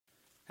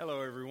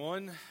Hello,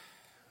 everyone.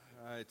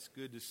 It's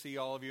good to see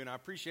all of you, and I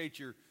appreciate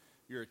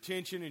your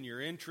attention and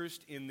your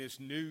interest in this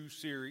new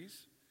series.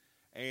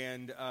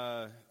 And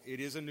it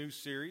is a new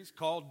series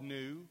called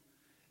New,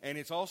 and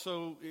it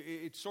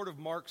sort of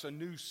marks a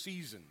new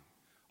season.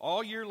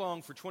 All year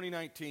long for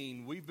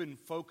 2019, we've been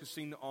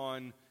focusing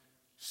on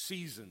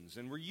seasons,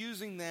 and we're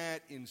using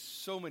that in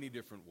so many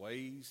different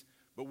ways,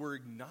 but we're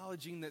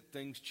acknowledging that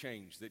things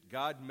change, that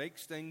God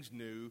makes things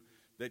new,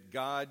 that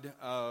God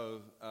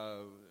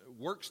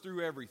works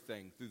through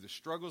everything, through the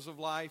struggles of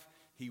life.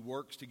 He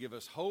works to give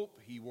us hope.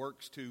 He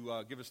works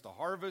to give us the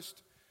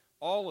harvest.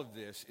 All of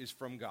this is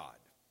from God.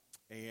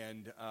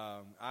 And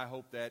I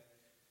hope that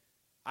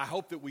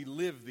we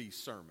live these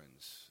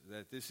sermons,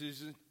 that this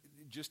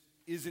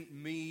isn't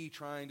me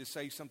trying to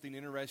say something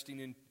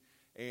interesting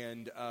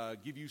and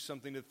give you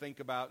something to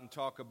think about and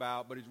talk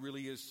about, but it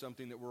really is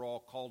something that we're all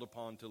called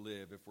upon to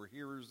live. If we're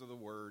hearers of the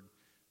word,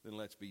 then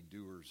let's be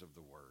doers of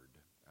the word.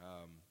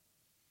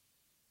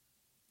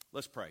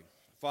 Let's pray.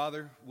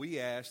 Father, we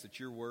ask that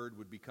your word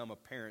would become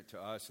apparent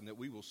to us and that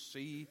we will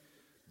see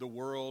the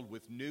world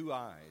with new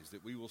eyes,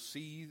 that we will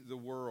see the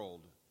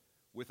world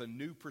with a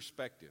new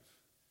perspective,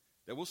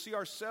 that we'll see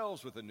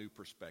ourselves with a new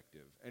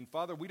perspective. And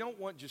Father, we don't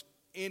want just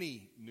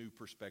any new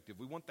perspective.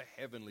 We want the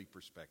heavenly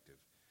perspective.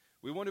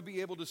 We want to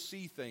be able to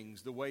see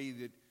things the way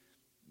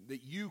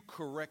that you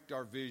correct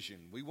our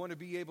vision. We want to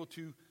be able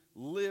to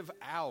live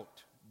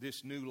out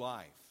this new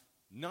life,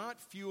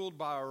 not fueled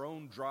by our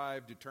own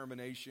drive,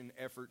 determination,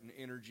 effort, and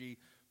energy,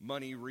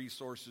 money,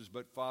 resources,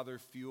 but, Father,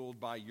 fueled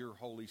by your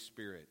Holy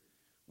Spirit,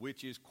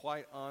 which is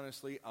quite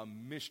honestly a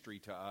mystery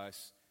to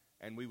us,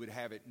 and we would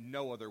have it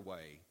no other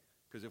way,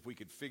 because if we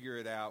could figure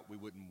it out, we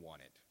wouldn't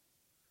want it.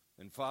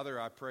 And, Father,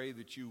 I pray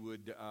that you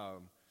would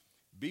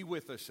be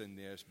with us in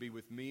this, be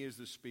with me as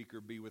the speaker,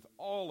 be with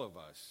all of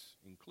us,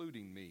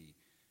 including me,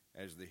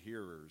 as the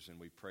hearers, and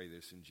we pray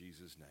this in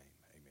Jesus' name.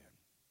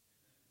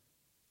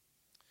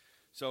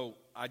 So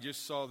I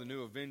just saw the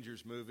new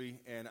Avengers movie,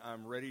 and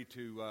I'm ready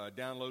to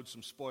download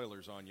some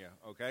spoilers on you,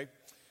 okay?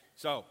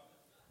 So,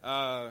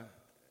 but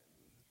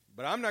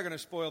I'm not going to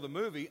spoil the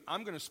movie.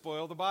 I'm going to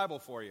spoil the Bible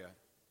for you.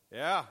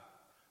 Yeah.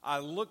 I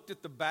looked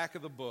at the back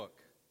of the book,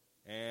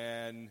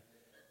 and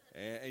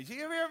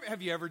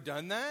have you ever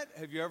done that?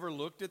 Have you ever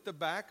looked at the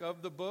back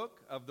of the book,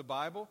 of the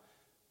Bible?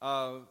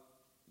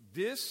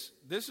 This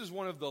is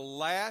one of the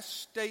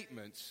last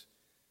statements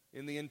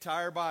in the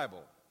entire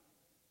Bible.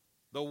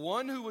 The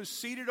one who was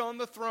seated on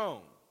the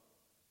throne,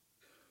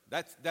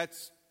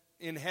 that's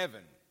in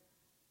heaven,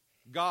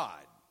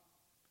 God,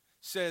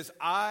 says,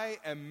 I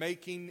am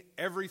making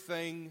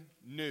everything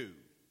new.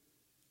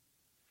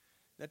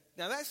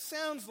 Now that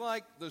sounds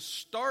like the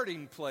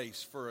starting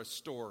place for a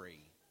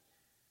story,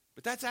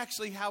 but that's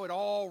actually how it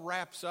all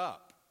wraps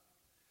up.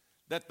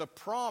 That the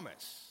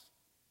promise,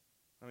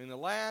 the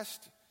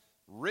last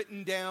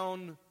written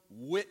down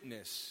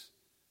witness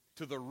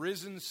to the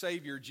risen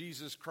Savior,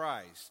 Jesus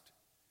Christ,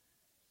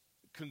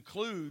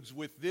 concludes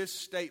with this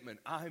statement,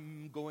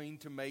 I'm going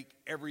to make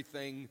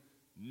everything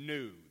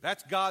new.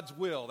 That's God's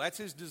will. That's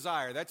his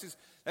desire. That's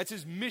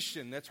his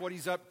mission. That's what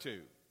he's up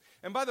to.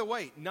 And by the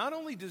way, not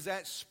only does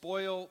that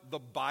spoil the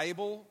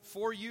Bible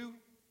for you,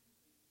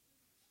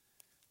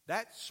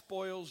 that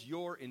spoils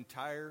your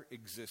entire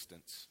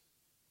existence.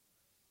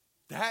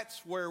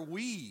 That's where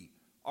we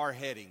are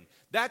heading.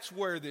 That's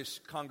where this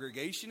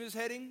congregation is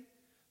heading.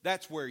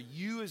 That's where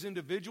you as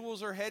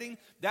individuals are heading.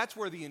 That's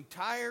where the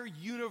entire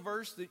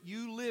universe that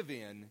you live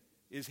in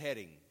is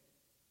heading.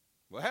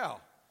 Well,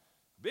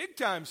 big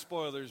time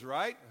spoilers,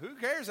 right? Who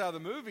cares how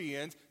the movie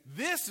ends?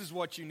 This is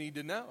what you need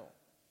to know.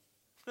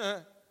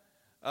 But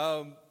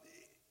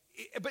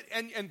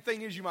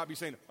thing is, you might be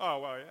saying,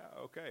 oh, well,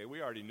 yeah, okay,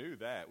 we already knew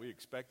that. We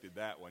expected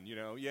that one,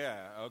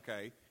 Yeah,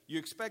 okay. You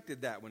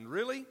expected that one.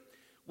 Really?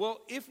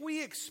 Well, if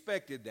we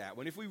expected that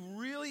one, if we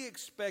really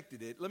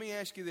expected it, let me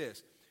ask you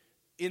this.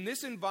 In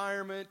this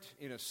environment,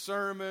 in a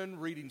sermon,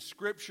 reading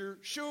Scripture,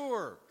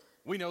 sure,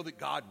 we know that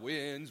God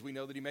wins. We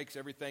know that he makes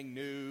everything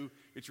new.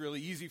 It's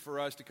really easy for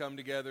us to come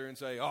together and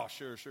say, oh,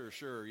 sure,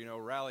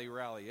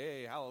 rally,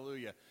 hey,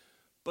 hallelujah.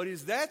 But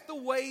is that the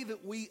way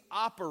that we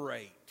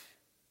operate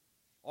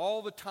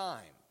all the time?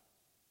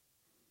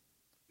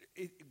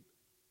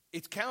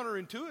 It's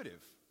counterintuitive.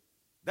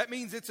 That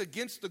means it's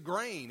against the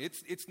grain.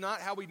 It's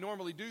not how we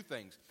normally do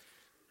things.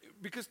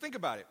 Because think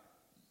about it.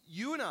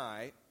 You and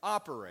I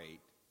operate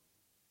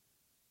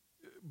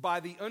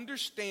by the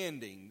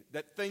understanding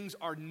that things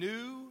are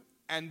new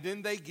and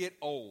then they get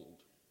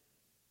old.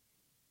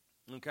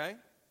 Okay?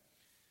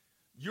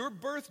 Your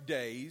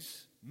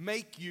birthdays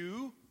make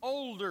you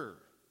older.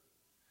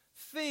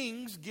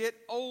 Things get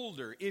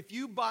older. If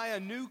you buy a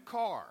new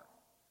car,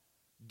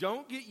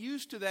 don't get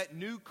used to that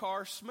new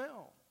car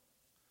smell,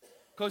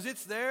 because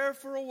it's there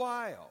for a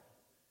while.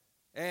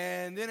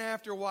 And then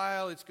after a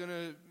while, it's going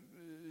to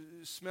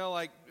smell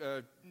like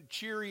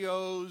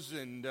Cheerios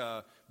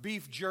and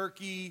beef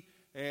jerky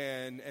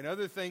and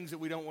other things that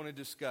we don't want to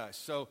discuss.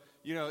 So,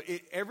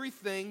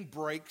 everything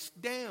breaks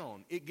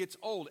down. It gets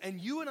old.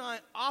 And you and I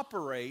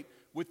operate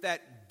with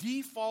that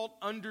default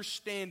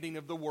understanding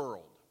of the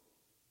world.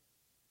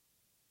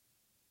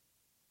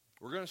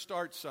 We're going to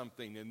start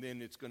something and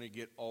then it's going to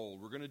get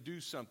old. We're going to do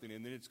something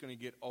and then it's going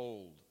to get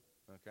old.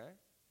 Okay?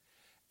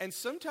 And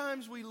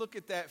sometimes we look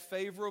at that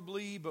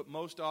favorably, but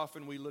most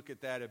often we look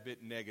at that a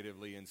bit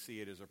negatively and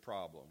see it as a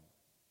problem.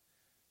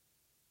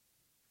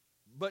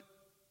 But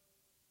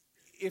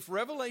if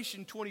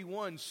Revelation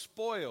 21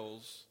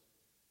 spoils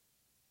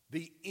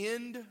the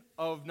end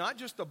of not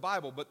just the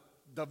Bible, but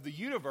of the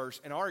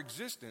universe and our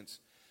existence,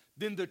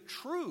 then the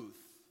truth,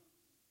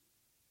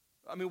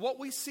 what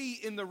we see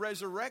in the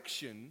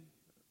resurrection,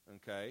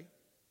 okay,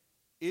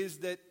 is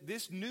that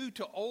this new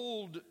to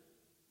old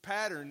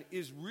pattern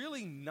is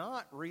really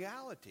not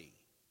reality.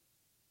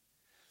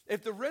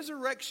 If the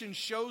resurrection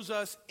shows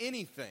us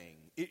anything,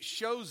 it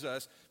shows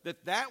us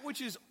that that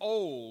which is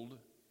old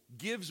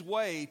gives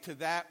way to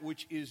that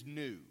which is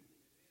new.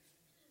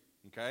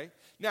 Okay?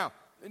 Now,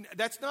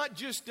 that's not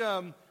just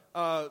the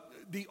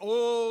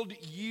old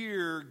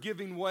year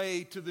giving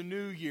way to the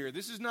new year.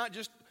 This is not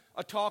just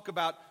a talk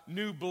about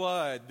new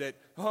blood, that,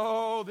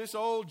 this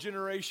old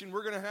generation,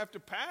 we're going to have to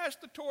pass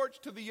the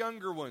torch to the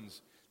younger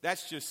ones.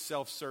 That's just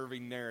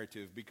self-serving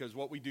narrative, because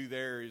what we do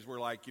there is we're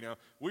like,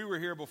 we were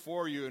here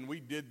before you and we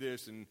did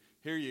this and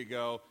here you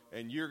go,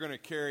 and you're going to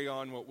carry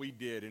on what we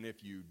did, and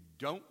if you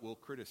don't, we'll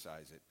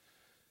criticize it.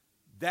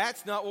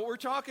 That's not what we're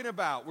talking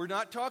about. We're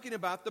not talking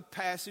about the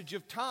passage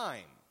of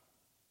time.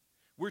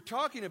 We're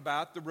talking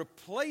about the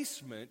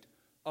replacement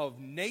of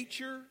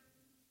nature,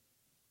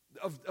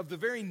 of the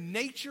very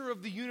nature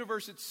of the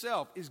universe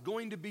itself is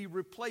going to be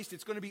replaced.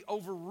 It's going to be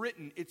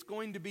overwritten. It's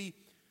going to be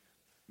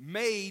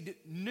made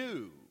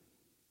new.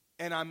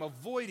 And I'm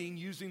avoiding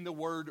using the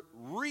word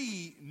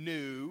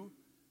renew.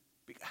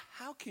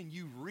 How can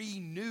you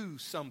renew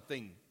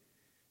something?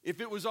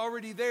 If it was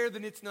already there,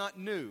 then it's not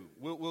new.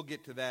 We'll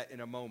get to that in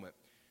a moment.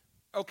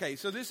 Okay,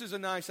 so this is a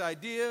nice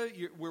idea.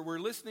 We're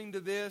listening to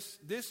this.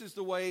 This is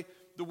the way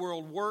the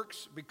world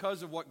works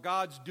because of what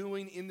God's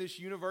doing in this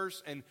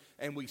universe,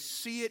 and we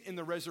see it in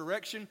the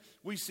resurrection.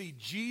 We see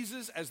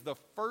Jesus as the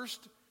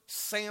first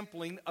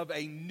sampling of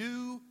a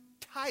new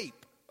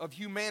type of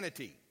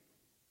humanity.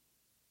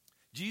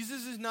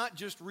 Jesus is not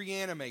just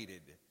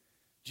reanimated.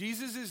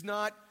 Jesus is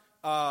not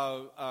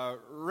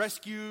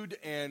rescued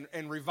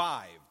and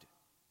revived.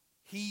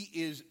 He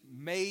is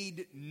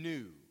made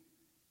new.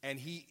 And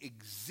he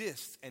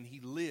exists and he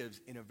lives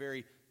in a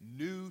very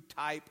new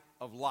type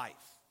of life.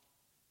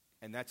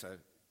 And that's a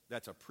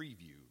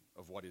preview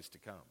of what is to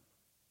come.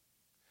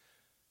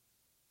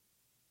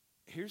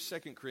 Here's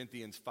 2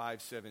 Corinthians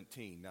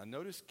 5:17. Now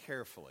notice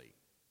carefully.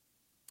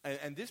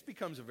 And this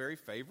becomes a very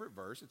favorite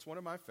verse. It's one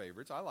of my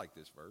favorites. I like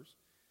this verse.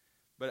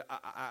 But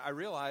I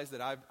realize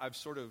that I've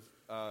sort of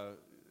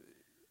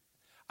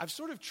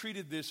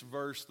treated this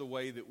verse the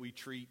way that we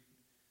treat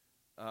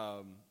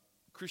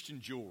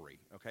Christian jewelry,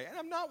 okay? And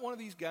I'm not one of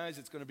these guys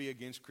that's going to be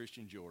against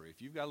Christian jewelry.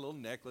 If you've got a little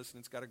necklace and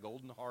it's got a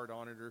golden heart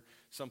on it or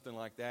something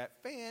like that,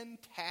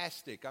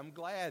 fantastic. I'm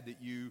glad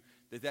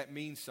that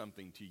means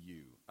something to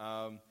you.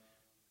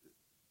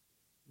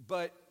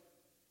 But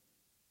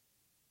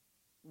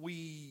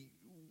we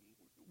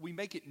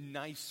make it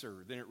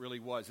nicer than it really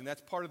was, and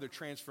that's part of the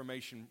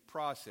transformation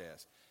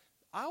process.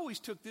 I always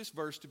took this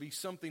verse to be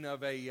something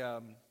of a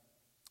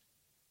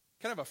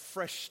kind of a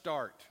fresh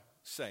start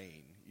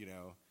saying,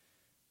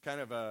 kind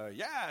of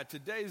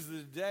today's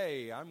the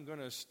day. I'm going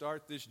to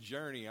start this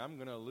journey. I'm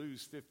going to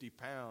lose 50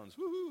 pounds.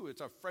 Woohoo,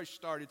 it's a fresh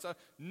start. It's a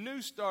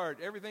new start.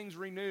 Everything's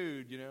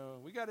renewed,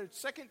 We got a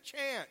second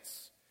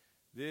chance.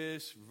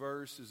 This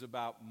verse is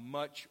about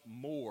much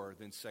more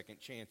than second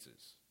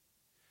chances.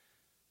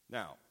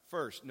 Now,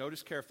 first,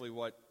 notice carefully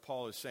what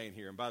Paul is saying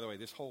here. And by the way,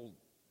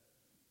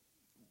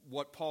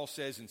 what Paul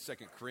says in 2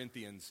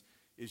 Corinthians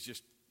is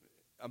just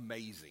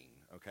amazing.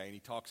 Okay, and he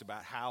talks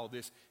about how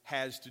this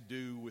has to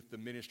do with the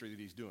ministry that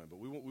he's doing. But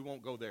we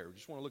won't go there. We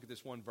just want to look at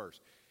this one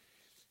verse.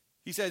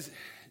 He says,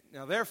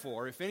 now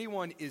therefore, if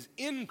anyone is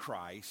in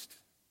Christ,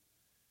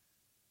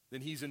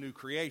 then he's a new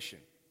creation.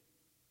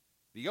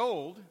 The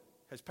old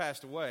has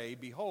passed away.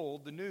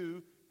 Behold, the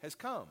new has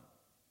come.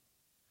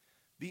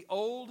 The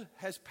old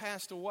has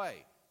passed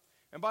away.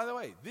 And by the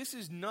way, this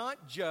is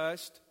not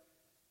just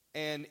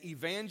an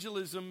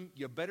evangelism,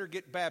 you better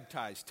get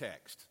baptized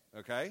text.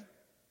 Okay?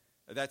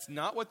 That's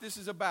not what this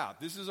is about.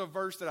 This is a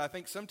verse that I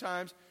think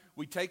sometimes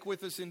we take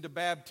with us into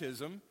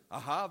baptism.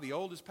 The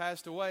old has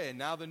passed away and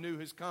now the new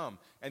has come.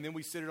 And then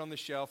we sit it on the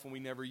shelf and we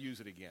never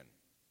use it again.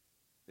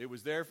 It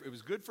was there. It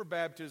was good for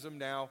baptism.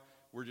 Now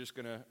we're just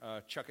going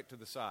to chuck it to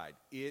the side.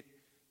 It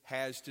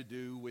has to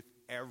do with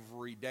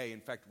every day.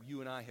 In fact, you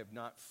and I have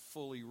not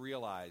fully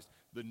realized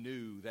the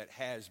new that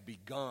has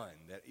begun,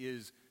 that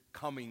is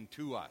coming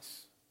to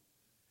us.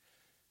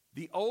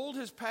 The old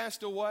has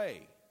passed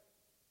away.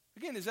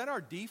 Again, is that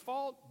our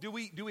default? Do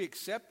we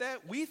accept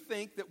that? We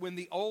think that when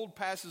the old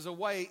passes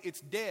away,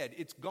 it's dead,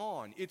 it's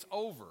gone, it's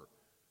over.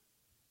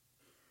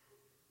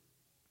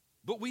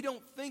 But we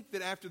don't think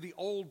that after the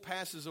old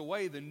passes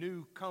away, the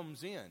new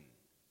comes in.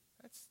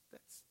 That's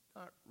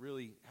not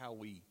really how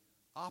we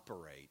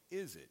operate,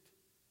 is it?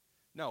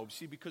 No,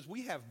 see, because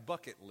we have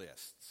bucket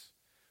lists.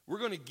 We're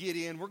going to get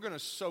in, we're going to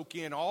soak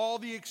in all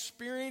the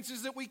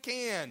experiences that we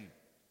can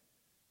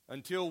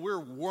until we're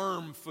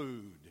worm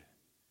food.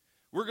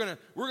 We're going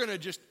to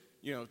just,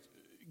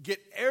 get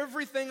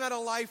everything out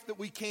of life that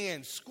we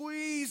can.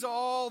 Squeeze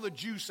all the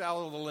juice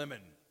out of the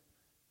lemon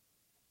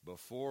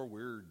before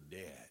we're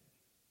dead.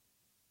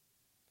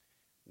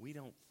 We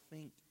don't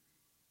think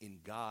in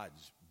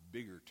God's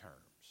bigger terms.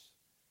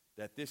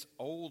 That this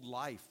old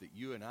life that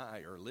you and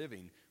I are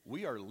living,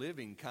 we are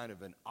living kind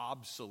of an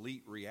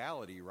obsolete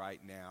reality right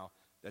now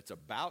that's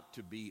about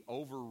to be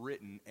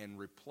overwritten and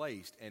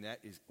replaced, and that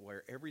is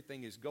where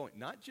everything is going.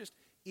 Not just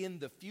in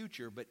the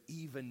future, but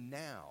even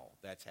now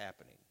that's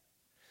happening.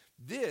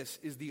 This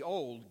is the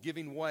old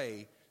giving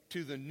way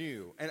to the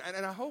new. And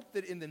I hope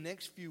that in the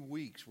next few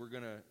weeks we're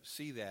going to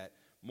see that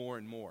more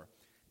and more.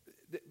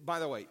 By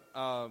the way,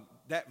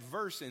 that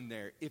verse in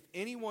there, if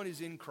anyone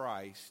is in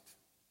Christ,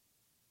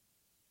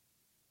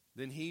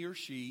 then he or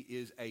she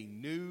is a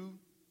new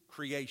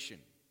creation.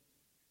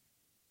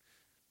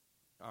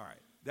 All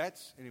right,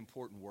 that's an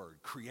important word,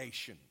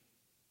 creation.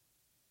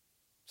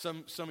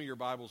 Some of your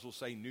Bibles will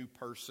say new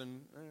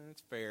person.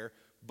 That's fair.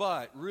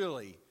 But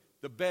really,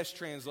 the best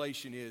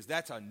translation is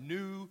that's a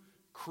new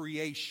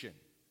creation.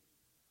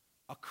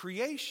 A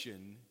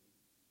creation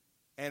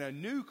and a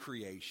new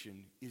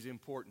creation is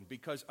important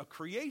because a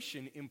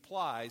creation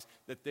implies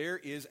that there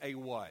is a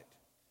what?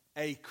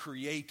 A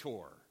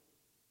creator.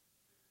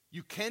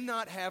 You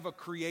cannot have a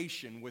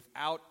creation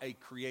without a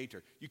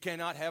creator. You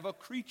cannot have a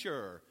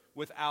creature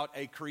without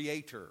a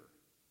creator.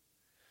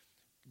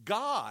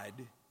 God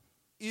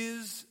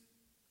is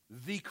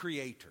the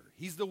creator.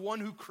 He's the one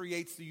who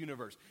creates the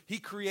universe. He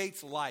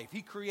creates life.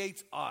 He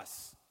creates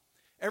us.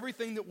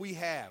 Everything that we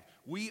have,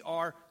 we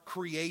are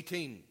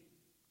creating.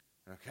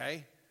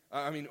 Okay?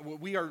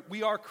 We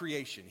are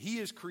creation. He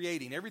is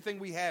creating. Everything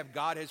we have,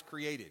 God has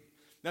created.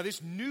 Now,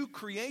 this new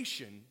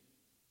creation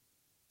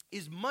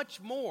is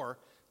much more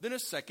than a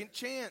second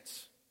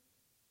chance.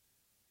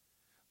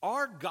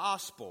 Our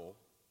gospel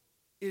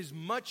is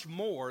much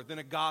more than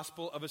a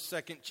gospel of a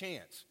second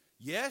chance.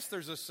 Yes,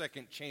 there's a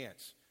second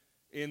chance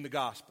in the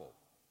gospel.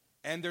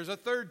 And there's a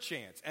third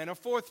chance, and a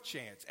fourth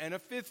chance, and a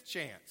fifth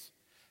chance.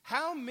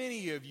 How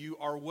many of you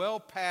are well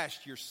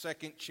past your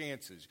second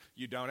chances?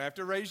 You don't have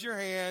to raise your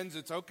hands.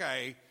 It's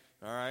okay.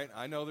 All right?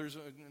 I know there's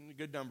a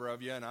good number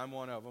of you, and I'm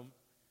one of them.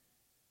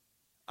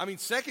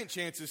 Second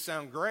chances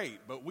sound great,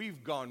 but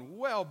we've gone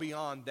well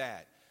beyond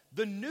that.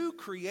 The new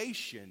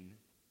creation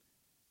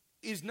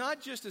is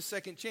not just a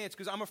second chance,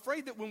 because I'm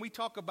afraid that when we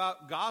talk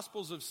about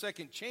gospels of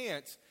second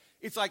chance,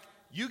 it's like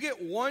you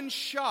get one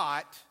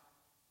shot,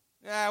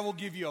 we'll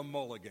give you a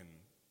mulligan.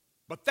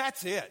 But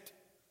that's it.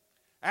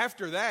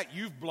 After that,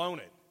 you've blown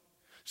it.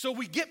 So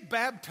we get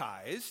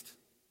baptized,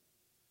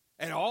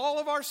 and all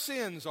of our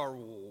sins are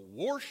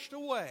washed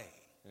away,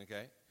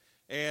 okay?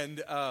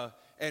 And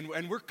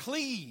we're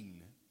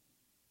clean.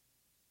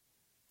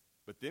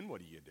 But then what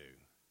do you do?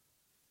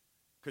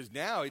 Because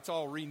now it's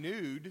all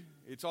renewed,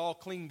 it's all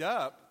cleaned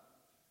up.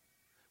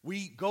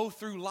 We go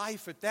through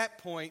life at that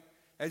point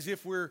as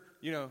if we're,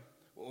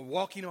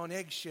 walking on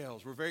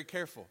eggshells. We're very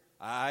careful.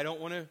 I don't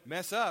want to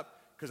mess up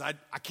because I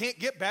can't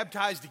get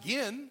baptized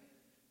again.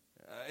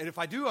 And if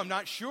I do, I'm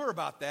not sure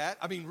about that.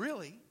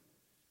 Really.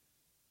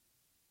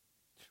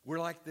 We're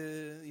like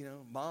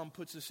mom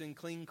puts us in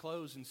clean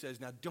clothes and says,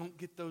 now don't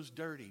get those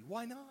dirty.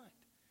 Why not?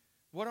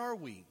 What are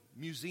we?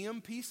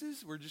 Museum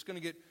pieces? We're just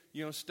going to get,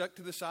 stuck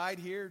to the side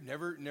here,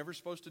 never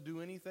supposed to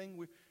do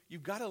anything?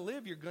 You've got to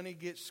live. You're going to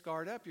get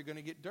scarred up. You're going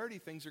to get dirty.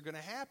 Things are going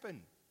to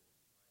happen.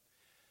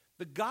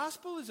 The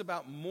gospel is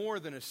about more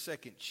than a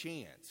second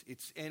chance.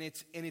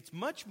 It's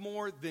much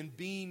more than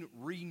being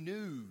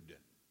renewed.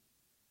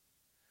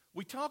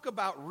 We talk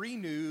about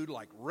renewed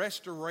like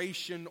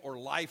restoration or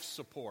life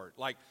support.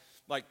 Like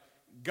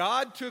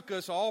God took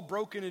us all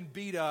broken and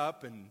beat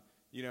up and,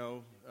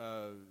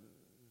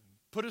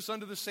 put us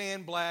under the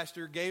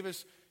sandblaster, gave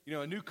us,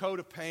 a new coat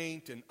of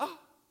paint, and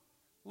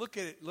look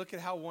at it. Look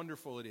at how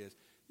wonderful it is.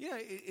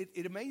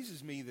 It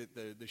amazes me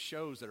that the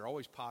shows that are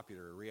always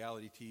popular,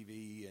 reality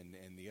TV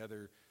and the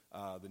other,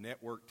 the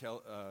network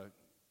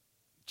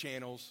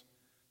channels,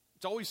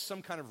 it's always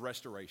some kind of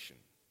restoration.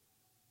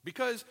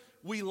 Because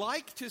we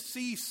like to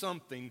see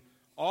something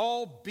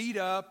all beat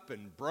up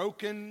and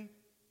broken,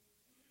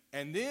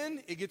 and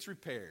then it gets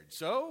repaired.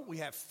 So we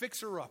have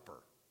Fixer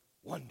Upper.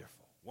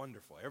 Wonderful.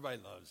 Wonderful.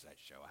 Everybody loves that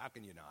show. How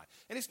can you not?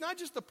 And it's not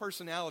just the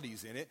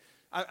personalities in it.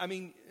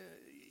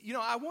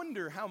 I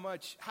wonder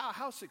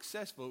how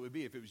successful it would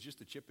be if it was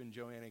just a Chip and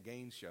Joanna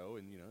Gaines show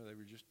and, they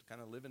were just kind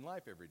of living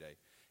life every day.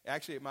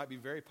 Actually, it might be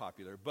very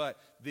popular. But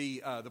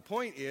the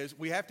point is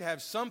we have to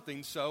have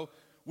something. So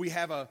we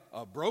have a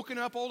broken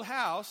up old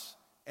house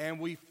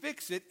and we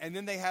fix it, and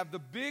then they have the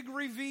big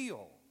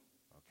reveal.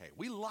 Okay,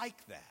 we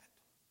like that.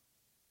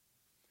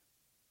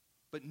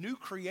 But new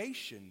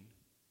creation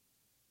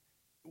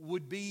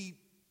would be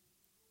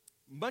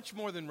much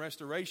more than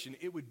restoration.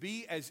 It would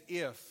be as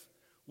if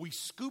we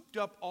scooped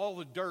up all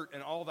the dirt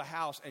and all the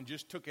house and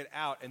just took it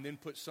out and then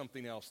put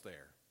something else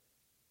there.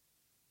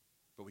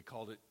 but we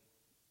called it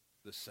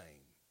the same.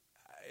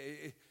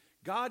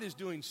 God is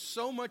doing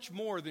so much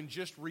more than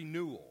just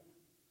renewal.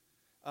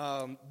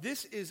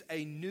 This is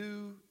a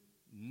new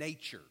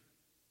nature,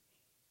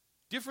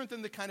 different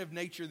than the kind of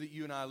nature that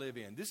you and I live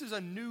in. This is a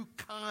new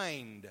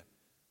kind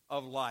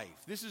of life.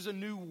 This is a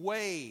new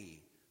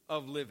way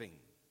of living.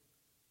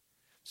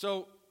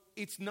 So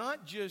it's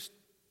not just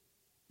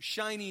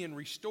shiny and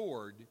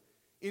restored.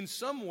 In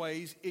some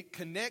ways, it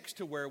connects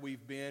to where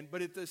we've been,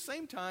 but at the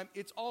same time,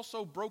 it's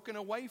also broken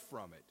away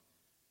from it.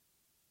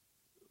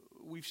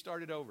 We've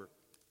started over.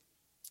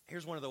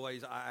 Here's one of the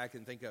ways I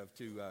can think of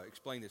to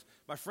explain this.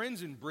 My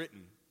friends in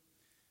Britain,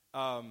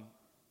 the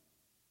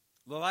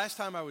last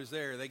time I was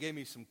there, they gave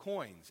me some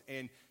coins.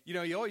 And, you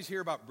know, you always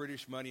hear about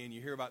British money, and you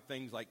hear about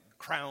things like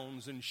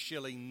crowns and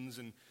shillings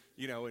and,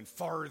 you know, and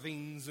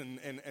farthings, and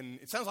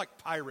it sounds like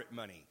pirate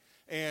money.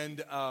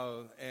 And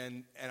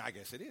I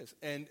guess it is.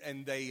 And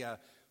they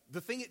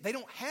they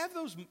don't have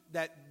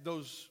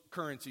those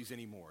currencies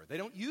anymore. They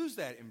don't use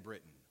that in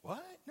Britain.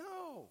 What?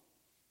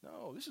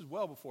 No, this is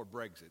well before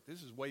Brexit.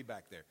 This is way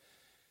back there.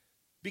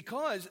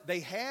 Because they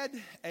had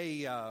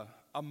a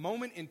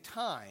moment in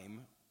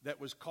time that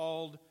was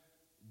called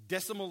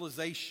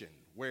decimalization,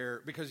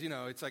 because, you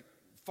know, it's like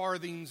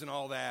farthings and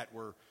all that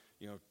were,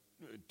 you know,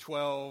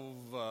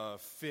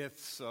 12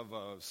 fifths of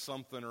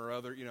something or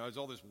other. You know, it's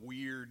all this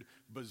weird,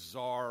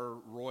 bizarre,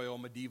 royal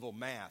medieval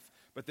math.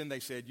 But then they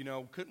said, you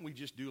know, couldn't we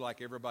just do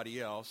like everybody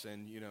else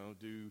and, you know,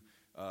 do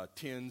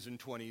 10s and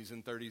 20s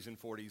and 30s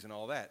and 40s and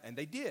all that? And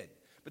they did.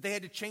 But they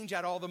had to change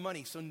out all the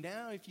money. So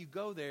now if you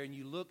go there and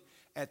you look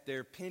at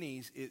their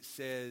pennies, it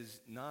says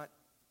not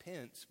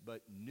pence,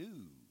 but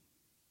new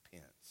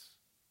pence.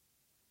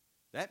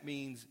 That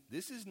means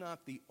this is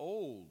not the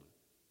old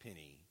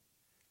penny.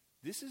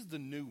 This is the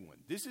new one.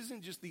 This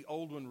isn't just the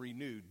old one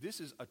renewed. This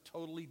is a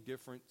totally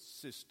different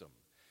system.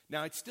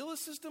 Now, it's still a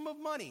system of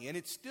money, and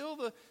it's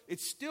still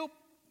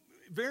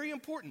very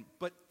important,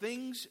 but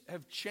things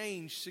have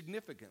changed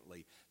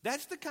significantly.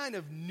 That's the kind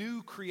of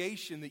new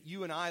creation that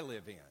you and I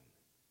live in.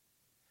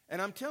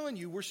 And I'm telling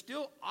you, we're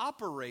still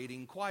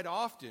operating quite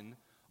often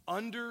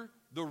under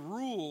the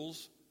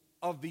rules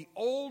of the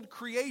old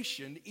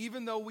creation,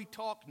 even though we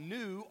talk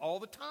new all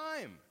the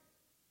time.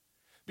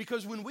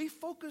 Because when we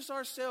focus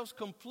ourselves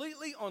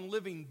completely on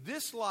living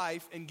this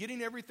life and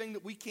getting everything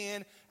that we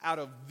can out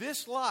of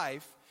this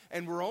life,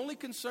 and we're only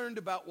concerned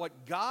about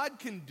what God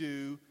can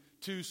do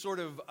to sort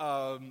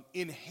of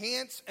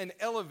enhance and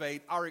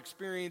elevate our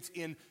experience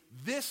in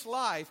this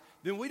life,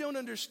 then we don't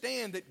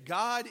understand that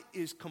God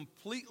is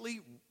completely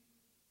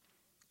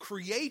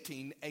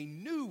creating a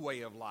new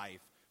way of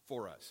life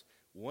for us.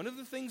 One of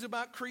the things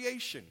about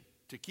creation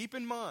to keep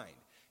in mind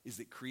is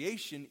that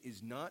creation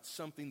is not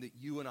something that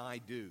you and I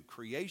do.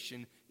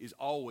 Creation is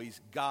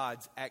always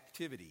God's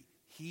activity.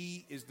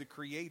 He is the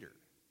creator.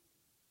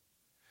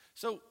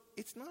 So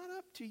it's not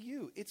up to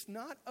you. It's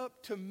not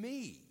up to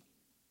me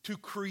to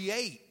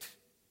create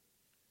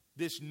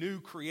this new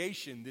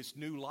creation, this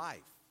new life.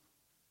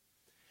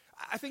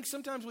 I think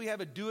sometimes we have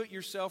a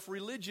do-it-yourself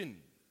religion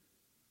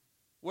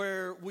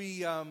where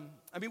we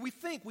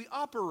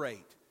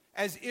operate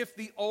as if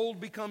the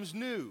old becomes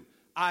new.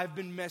 I've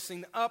been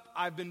messing up.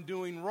 I've been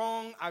doing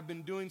wrong. I've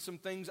been doing some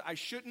things I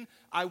shouldn't.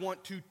 I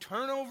want to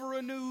turn over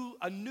a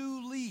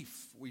new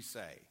leaf, we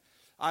say.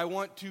 I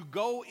want to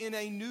go in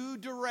a new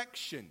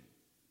direction.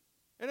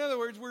 In other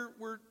words,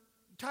 we're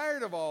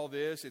tired of all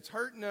this. It's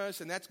hurting us,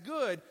 and that's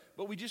good,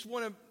 but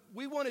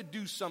we want to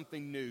do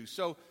something new.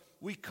 So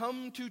we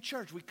come to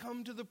church. We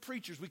come to the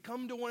preachers. We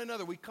come to one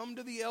another. We come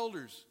to the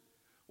elders.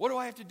 What do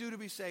I have to do to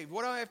be saved?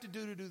 What do I have to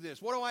do to do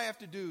this? What do I have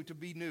to do to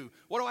be new?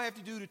 What do I have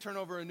to do to turn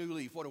over a new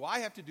leaf? What do I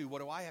have to do?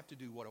 What do I have to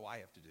do? What do I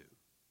have to do?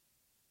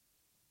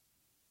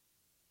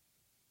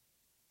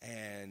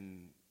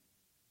 And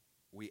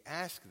we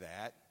ask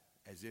that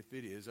as if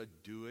it is a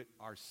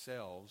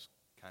do-it-ourselves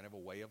kind of a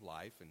way of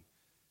life, and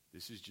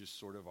this is just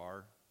sort of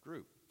our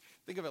group.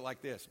 Think of it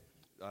like this.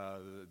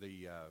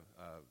 We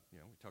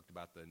talked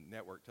about the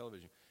network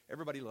television.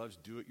 Everybody loves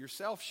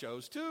do-it-yourself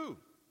shows too.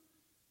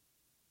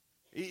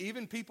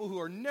 Even people who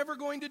are never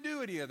going to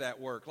do any of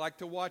that work like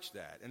to watch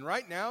that. And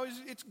right now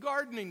it's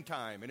gardening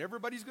time, and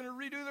everybody's going to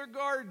redo their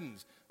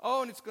gardens.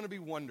 Oh, and it's going to be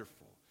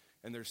wonderful.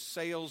 And there's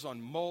sales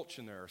on mulch,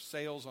 and there are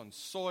sales on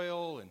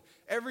soil, and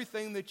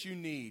everything that you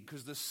need,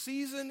 because the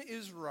season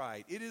is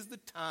right. It is the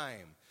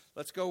time.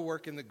 Let's go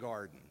work in the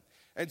garden.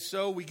 And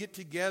so we get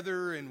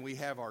together, and we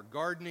have our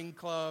gardening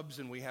clubs,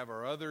 and we have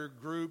our other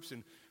groups,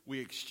 and we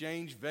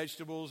exchange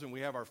vegetables, and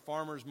we have our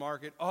farmers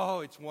market.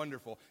 Oh, it's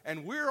wonderful.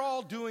 And we're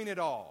all doing it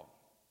all.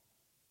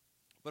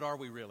 But are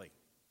we really?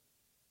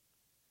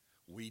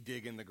 We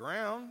dig in the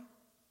ground.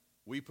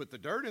 We put the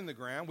dirt in the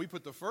ground. We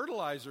put the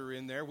fertilizer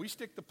in there. We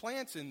stick the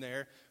plants in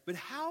there. But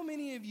how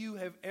many of you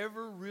have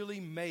ever really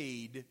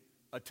made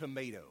a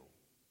tomato?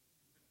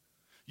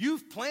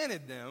 You've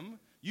planted them.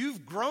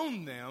 You've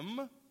grown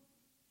them.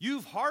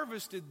 You've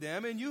harvested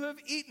them, and you have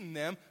eaten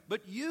them.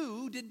 But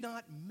you did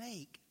not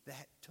make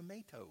that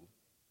tomato.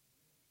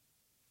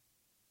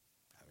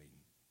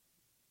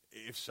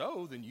 If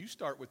so, then you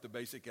start with the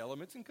basic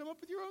elements and come up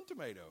with your own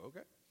tomato,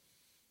 okay?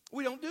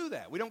 We don't do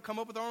that. We don't come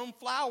up with our own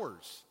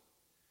flowers.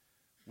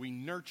 We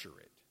nurture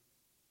it.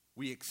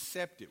 We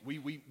accept it.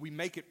 We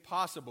make it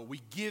possible.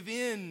 We give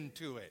in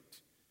to it.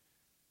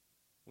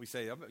 We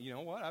say, you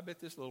know what? I bet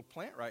this little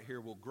plant right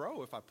here will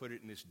grow if I put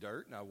it in this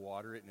dirt and I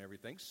water it and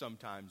everything.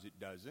 Sometimes it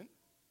doesn't.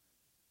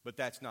 But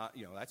that's not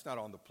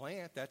on the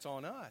plant. That's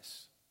on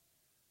us.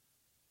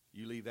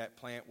 You leave that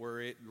plant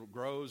where it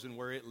grows and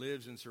where it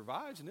lives and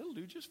survives, and it'll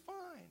do just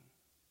fine.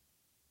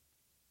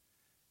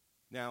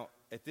 Now,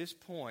 at this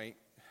point,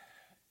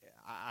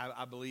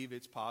 I believe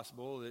it's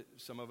possible that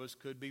some of us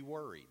could be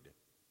worried.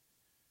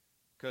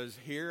 Because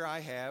here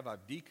I've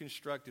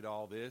deconstructed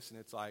all this, and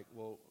it's like,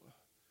 well,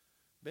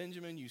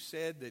 Benjamin, you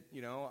said that,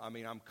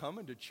 I'm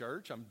coming to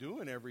church, I'm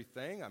doing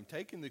everything, I'm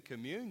taking the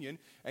communion,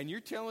 and you're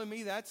telling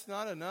me that's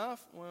not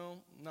enough?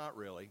 Well, not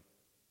really.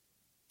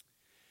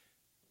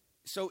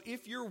 So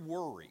if you're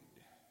worried,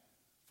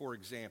 for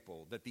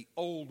example, that the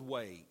old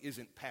way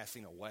isn't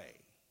passing away,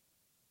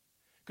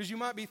 because you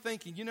might be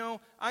thinking,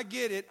 I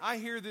get it, I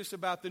hear this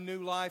about the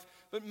new life,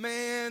 but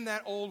man,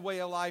 that old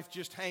way of life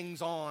just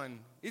hangs on.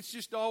 It's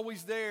just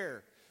always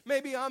there.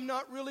 Maybe I'm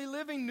not really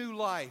living new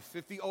life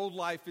if the old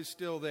life is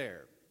still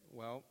there.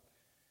 Well,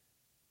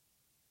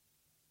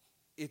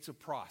 it's a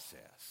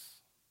process.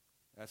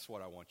 That's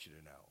what I want you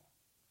to know.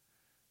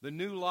 The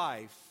new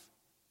life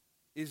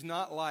is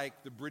not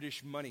like the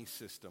British money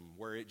system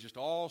where it just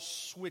all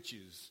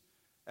switches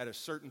at a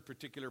certain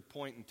particular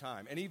point in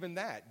time. And even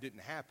that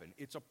didn't happen.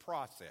 It's a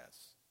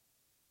process.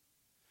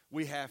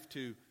 We have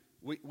to,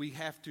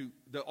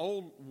 the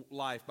old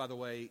life, by the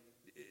way,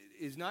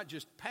 is not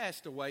just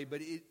passed away,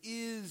 but it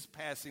is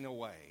passing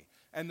away.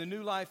 And the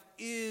new life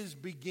is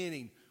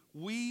beginning.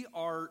 We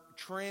are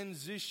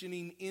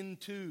transitioning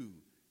into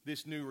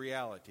this new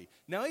reality.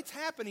 Now, it's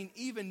happening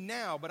even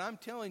now, but I'm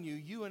telling you,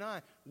 you and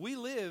I, we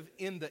live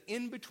in the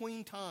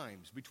in-between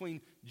times,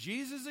 between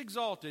Jesus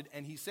exalted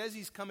and he says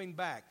he's coming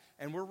back,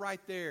 and we're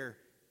right there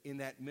in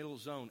that middle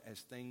zone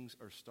as things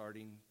are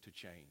starting to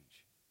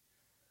change.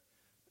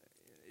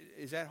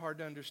 Is that hard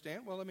to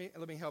understand? Well,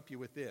 let me help you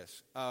with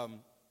this. Some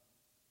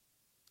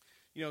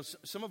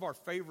of our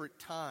favorite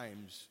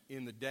times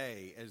in the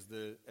day as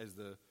the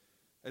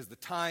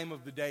time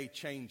of the day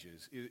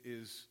changes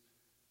is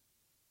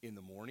in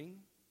the morning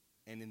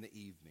and in the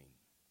evening,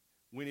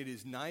 when it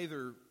is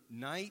neither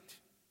night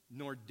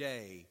nor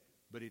day,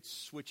 but it's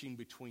switching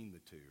between the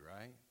two,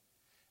 right?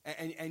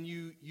 And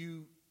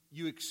you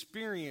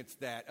experience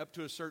that up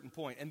to a certain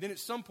point, and then at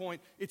some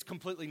point it's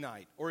completely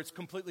night or it's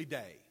completely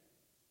day.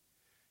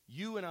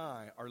 You and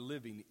I are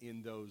living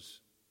in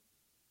those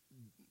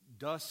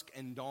dusk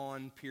and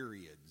dawn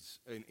periods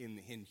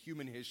in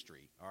human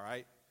history, all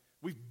right?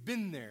 We've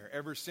been there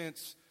ever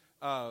since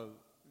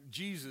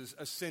Jesus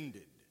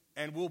ascended,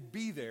 and we'll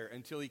be there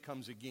until he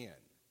comes again.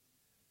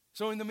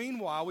 So in the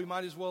meanwhile, we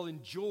might as well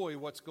enjoy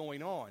what's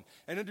going on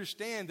and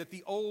understand that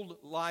the old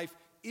life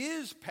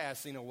is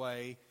passing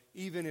away,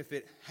 even if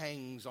it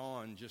hangs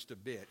on just a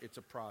bit. It's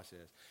a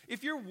process.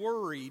 If you're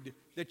worried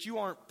that you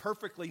aren't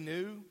perfectly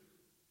new,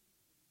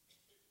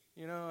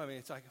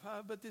 it's like,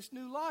 but this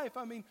new life,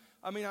 I'm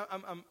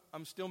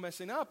still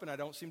messing up, and I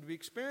don't seem to be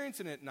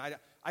experiencing it, and I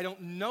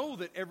don't know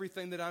that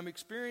everything that I'm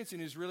experiencing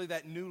is really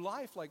that new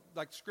life like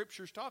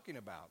Scripture's talking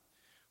about.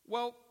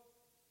 Well,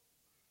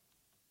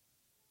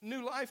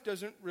 new life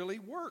doesn't really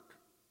work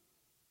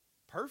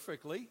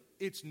perfectly.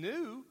 It's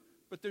new,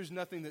 but there's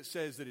nothing that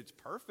says that it's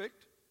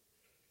perfect.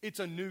 It's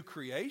a new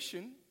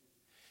creation.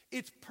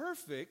 It's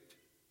perfect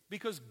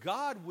because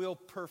God will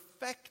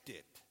perfect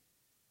it.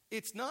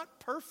 It's not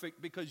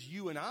perfect because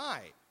you and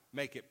I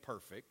make it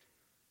perfect.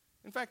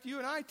 In fact, you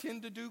and I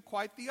tend to do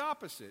quite the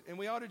opposite, and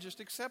we ought to just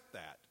accept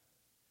that.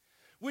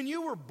 When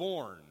you were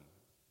born,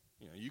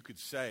 you could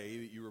say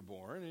that you were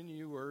born and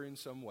you were in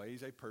some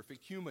ways a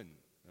perfect human,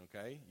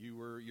 okay? You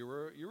were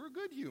a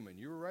good human.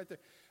 You were right there.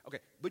 Okay,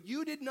 but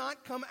you did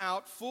not come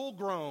out full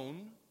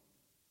grown,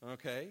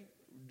 okay,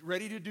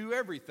 ready to do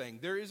everything.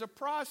 There is a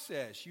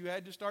process. You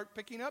had to start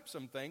picking up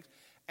some things,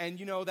 and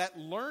that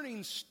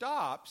learning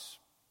stops.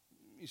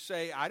 You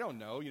say, I don't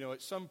know,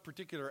 at some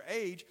particular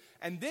age,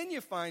 and then you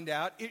find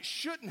out it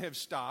shouldn't have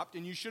stopped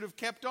and you should have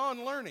kept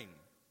on learning.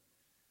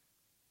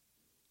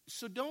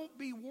 So don't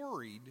be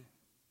worried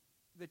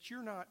that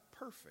you're not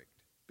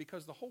perfect,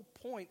 because the whole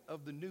point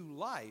of the new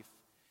life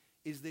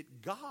is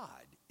that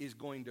God is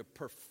going to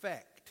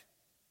perfect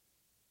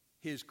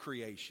his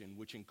creation,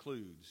 which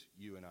includes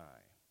you and I.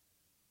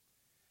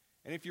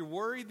 And if you're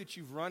worried that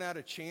you've run out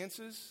of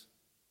chances,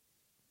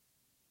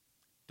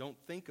 don't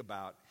think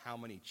about how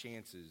many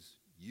chances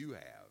you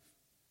have.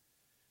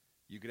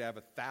 You could have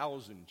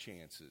 1,000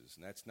 chances,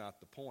 and that's not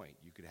the point.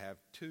 You could have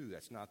 2.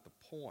 That's not the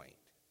point.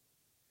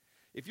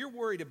 If you're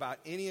worried about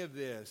any of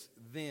this,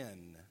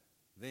 then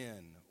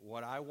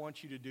what I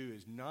want you to do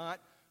is not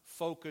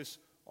focus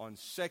on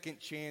second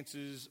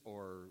chances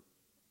or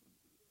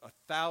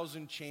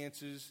 1,000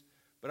 chances,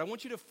 but I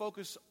want you to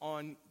focus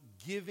on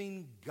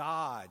giving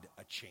God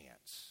a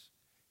chance.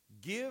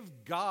 give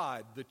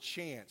God the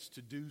chance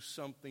to do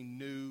something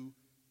new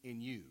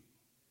in you.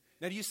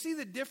 Now, do you see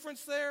the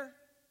difference there?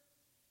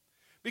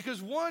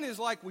 Because one is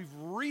like we've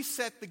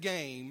reset the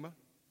game,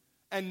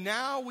 and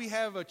now we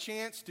have a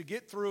chance to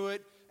get through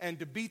it and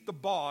to beat the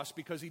boss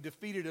because he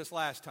defeated us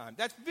last time.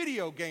 That's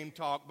video game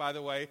talk, by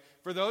the way,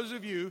 for those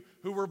of you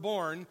who were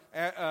born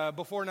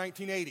before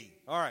 1980.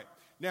 All right.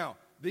 Now,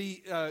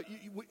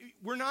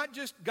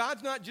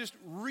 God's not just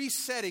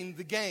resetting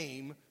the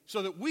game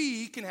so that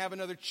we can have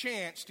another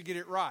chance to get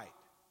it right.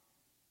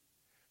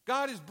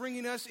 God is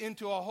bringing us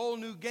into a whole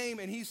new game,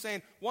 and he's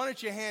saying, why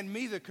don't you hand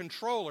me the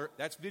controller?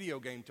 That's video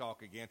game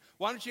talk again.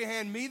 Why don't you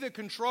hand me the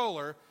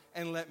controller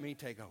and let me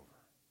take over?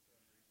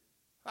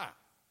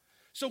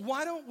 So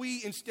why don't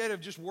we, instead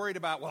of just worried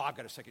about, well, I've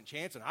got a second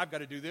chance, and I've got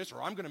to do this,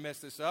 or I'm going to mess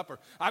this up, or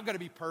I've got to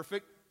be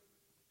perfect,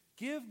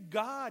 give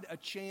God a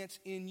chance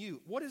in you.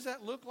 What does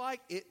that look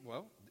like? It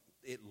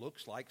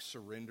looks like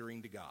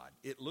surrendering to God.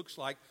 It looks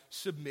like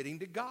submitting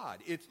to God.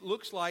 It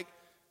looks like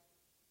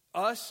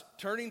us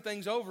turning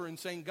things over and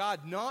saying,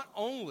 God, not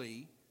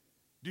only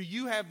do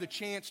you have the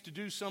chance to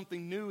do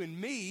something new in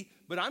me,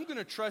 but I'm going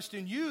to trust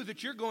in you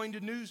that you're going to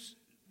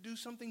do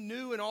something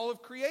new in all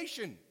of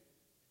creation.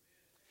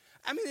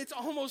 I mean, it's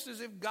almost as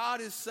if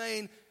God is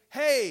saying,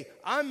 hey,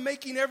 I'm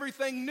making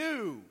everything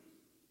new.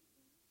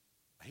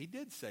 He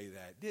did say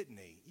that, didn't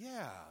he?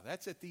 Yeah,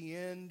 that's at the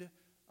end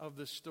of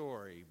the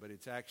story, but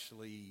it's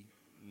actually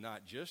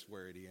not just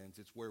where it ends,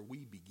 it's where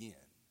we begin.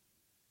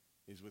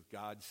 Is with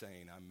God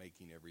saying, I'm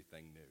making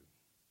everything new.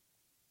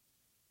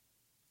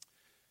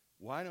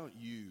 Why don't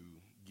you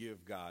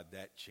give God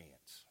that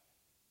chance?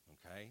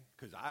 Okay?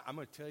 Because I'm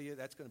going to tell you,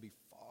 that's going to be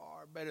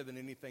far better than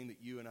anything that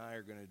you and I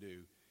are going to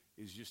do,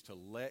 is just to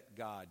let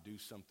God do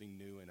something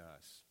new in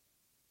us.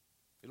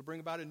 It'll bring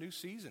about a new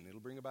season.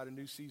 It'll bring about a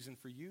new season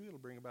for you. It'll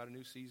bring about a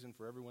new season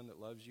for everyone that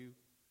loves you.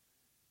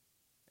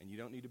 And you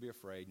don't need to be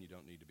afraid, and you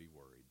don't need to be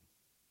worried.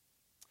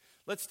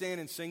 Let's stand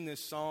and sing this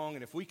song,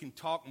 and if we can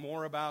talk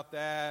more about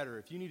that, or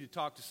if you need to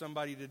talk to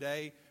somebody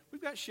today,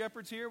 we've got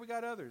shepherds here, we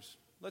got others.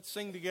 Let's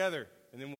sing together, and then